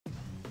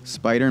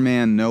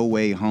Spider-Man No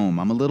Way Home.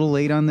 I'm a little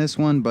late on this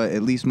one, but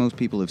at least most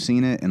people have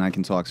seen it, and I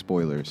can talk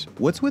spoilers.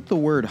 What's with the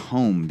word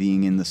home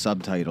being in the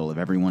subtitle of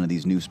every one of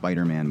these new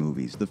Spider-Man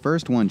movies? The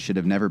first one should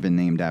have never been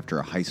named after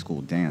a high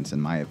school dance,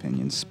 in my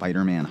opinion.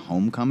 Spider-Man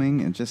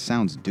Homecoming? It just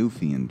sounds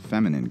doofy and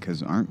feminine,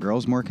 because aren't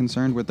girls more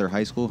concerned with their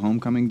high school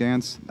homecoming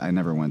dance? I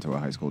never went to a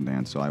high school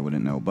dance, so I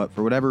wouldn't know. But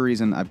for whatever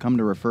reason, I've come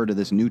to refer to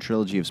this new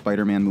trilogy of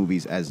Spider-Man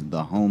movies as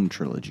the Home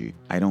Trilogy.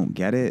 I don't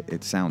get it.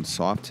 It sounds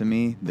soft to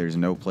me. There's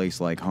no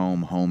place like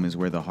home. Home is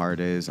where the heart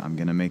is. I'm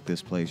gonna make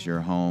this place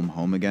your home.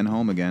 Home again,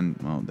 home again.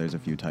 Well, there's a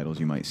few titles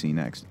you might see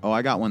next. Oh,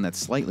 I got one that's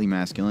slightly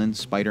masculine.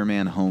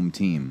 Spider-Man Home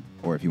Team.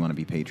 Or if you want to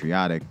be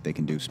patriotic, they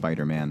can do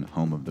Spider-Man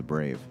Home of the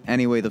Brave.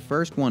 Anyway, the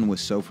first one was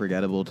so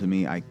forgettable to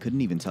me, I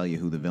couldn't even tell you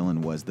who the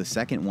villain was. The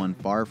second one,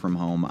 Far From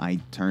Home, I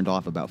turned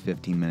off about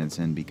 15 minutes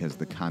in because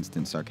the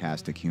constant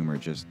sarcastic humor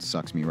just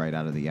sucks me right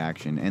out of the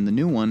action. And the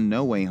new one,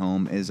 No Way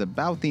Home, is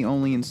about the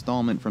only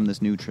installment from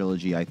this new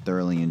trilogy I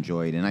thoroughly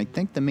enjoyed. And I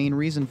think the main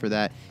reason for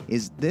that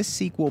is this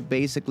sequel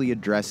basically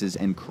addresses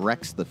and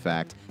corrects the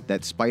fact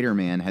that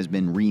Spider-Man has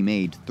been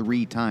remade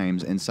 3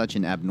 times in such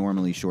an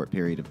abnormally short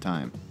period of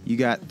time. You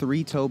got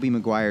 3 Tobey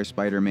Maguire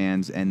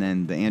Spider-Mans and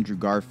then the Andrew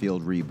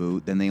Garfield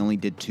reboot, then they only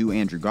did 2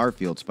 Andrew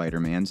Garfield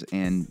Spider-Mans,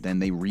 and then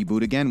they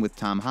reboot again with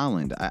Tom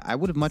Holland. I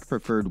would have much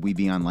preferred we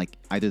be on like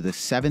either the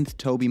 7th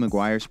Tobey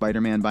Maguire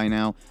Spider-Man by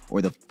now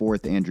or the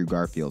 4th Andrew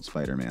Garfield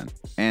Spider-Man.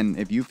 And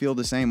if you feel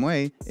the same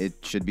way, it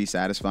should be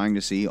satisfying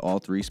to see all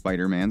 3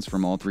 Spider-Mans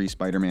from all 3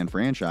 Spider-Man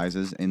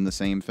franchises in the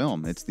same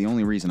film. It's the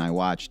only reason I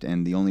watched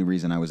and the only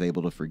reason I was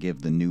able to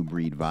forgive the new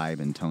breed vibe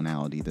and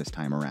tonality this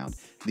time around.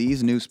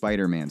 These new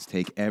Spider-Mans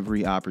take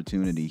every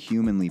opportunity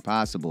humanly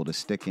possible to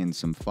stick in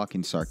some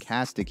fucking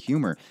sarcastic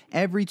humor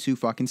every 2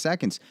 fucking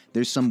seconds.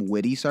 There's some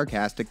witty,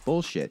 sarcastic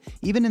bullshit.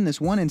 Even in this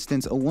one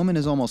instance, a woman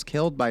is almost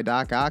killed by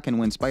Doc Ock, and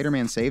when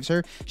Spider-Man saves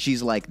her,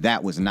 she's like,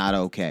 "That was not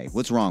okay.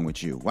 What's wrong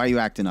with you? Why are you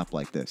acting up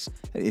like this?"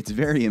 It's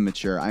very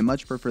immature. I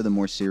much prefer the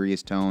more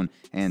serious tone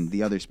and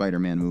the other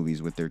Spider-Man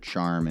movies with their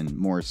charm and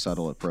more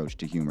subtle approach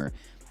to humor.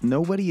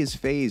 Nobody is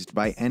fazed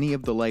by any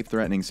of the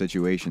life-threatening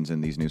situations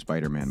in these new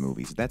Spider-Man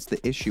movies. That's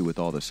the issue with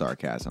all the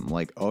sarcasm.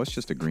 Like, oh, it's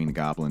just a Green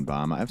Goblin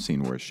bomb. I've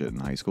seen worse shit in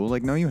high school.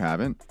 Like, no, you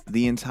haven't.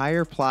 The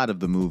entire plot of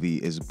the movie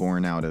is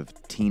born out of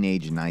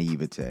teenage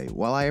naivete.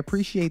 While I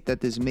appreciate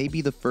that this may be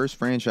the first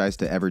franchise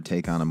to ever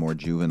take on a more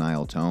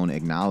juvenile tone,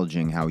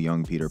 acknowledging how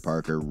young Peter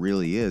Parker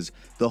really is,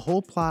 the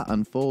whole plot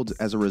unfolds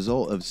as a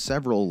result of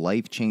several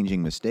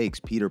life-changing mistakes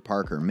Peter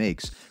Parker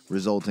makes,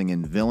 resulting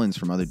in villains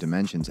from other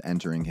dimensions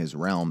entering his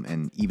realm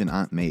and even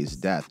Aunt May's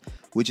death,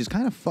 which is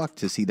kind of fucked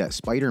to see that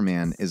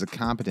Spider-Man is a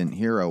competent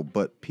hero,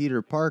 but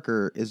Peter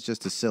Parker is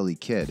just a silly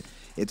kid.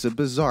 It's a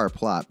bizarre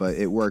plot, but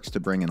it works to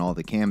bring in all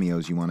the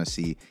cameos you want to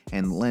see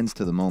and lends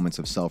to the moments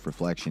of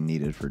self-reflection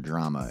needed for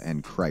drama,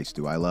 and Christ,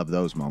 do I love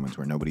those moments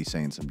where nobody's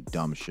saying some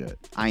dumb shit.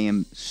 I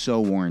am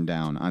so worn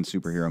down on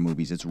superhero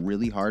movies, it's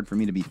really hard for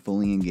me to be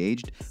fully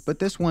engaged, but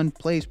this one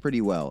plays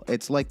pretty well.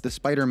 It's like the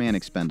Spider-Man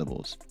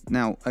Expendables.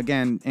 Now,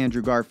 again,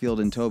 Andrew Garfield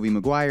and Tobey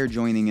Maguire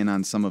joining in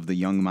on some of the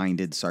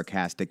young-minded,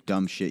 sarcastic,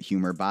 dumb shit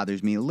humor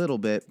bothers me a little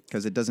bit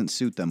because it doesn't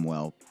suit them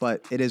well,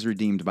 but it is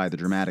redeemed by the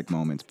dramatic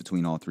moments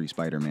between all 3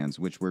 Spider-Mans,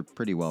 which were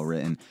pretty well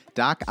written.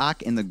 Doc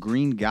Ock and the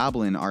Green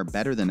Goblin are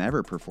better than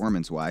ever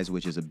performance-wise,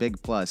 which is a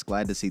big plus.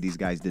 Glad to see these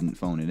guys didn't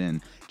phone it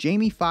in.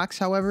 Jamie Foxx,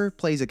 however,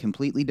 plays a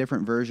completely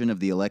different version of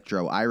the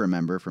Electro I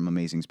remember from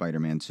Amazing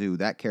Spider-Man 2.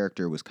 That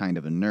character was kind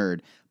of a nerd,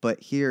 but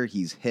here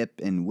he's hip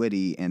and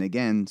witty and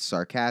again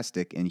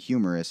sarcastic and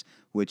humorous,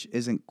 which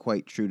isn't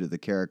quite true to the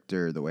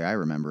character the way I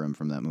remember him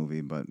from that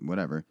movie, but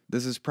whatever.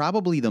 This is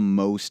probably the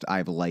most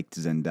I've liked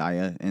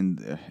Zendaya,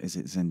 and is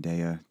it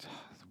Zendaya?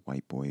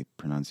 White boy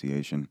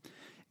pronunciation.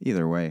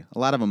 Either way, a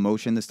lot of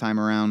emotion this time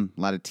around,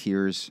 a lot of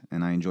tears,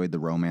 and I enjoyed the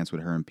romance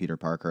with her and Peter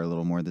Parker a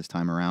little more this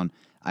time around.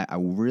 I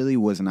really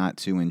was not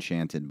too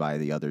enchanted by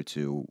the other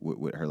two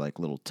with her like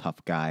little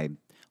tough guy,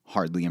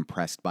 hardly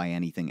impressed by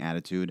anything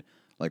attitude.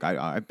 Like,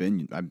 I've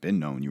been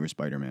known you were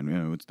Spider-Man. You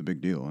know, what's the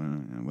big deal?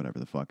 Whatever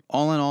the fuck.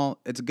 All in all,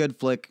 it's a good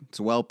flick. It's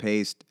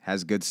well-paced,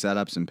 has good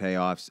setups and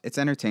payoffs. It's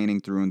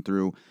entertaining through and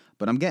through.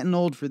 But I'm getting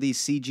old for these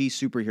CG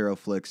superhero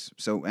flicks,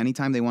 so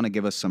anytime they want to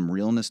give us some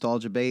real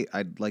nostalgia bait,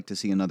 I'd like to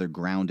see another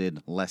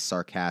grounded, less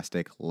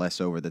sarcastic,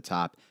 less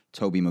over-the-top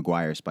Tobey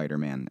Maguire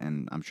Spider-Man,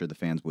 and I'm sure the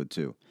fans would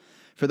too.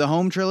 For the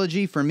Home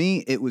trilogy, for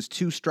me, it was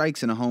 2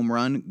 strikes and a home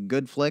run.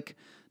 Good flick.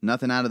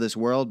 Nothing out of this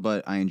world,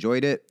 but I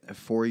enjoyed it.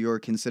 For your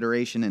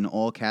consideration in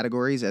all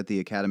categories at the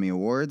Academy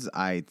Awards,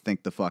 I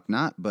think the fuck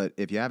not, but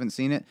if you haven't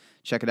seen it,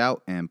 check it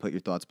out and put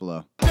your thoughts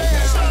below.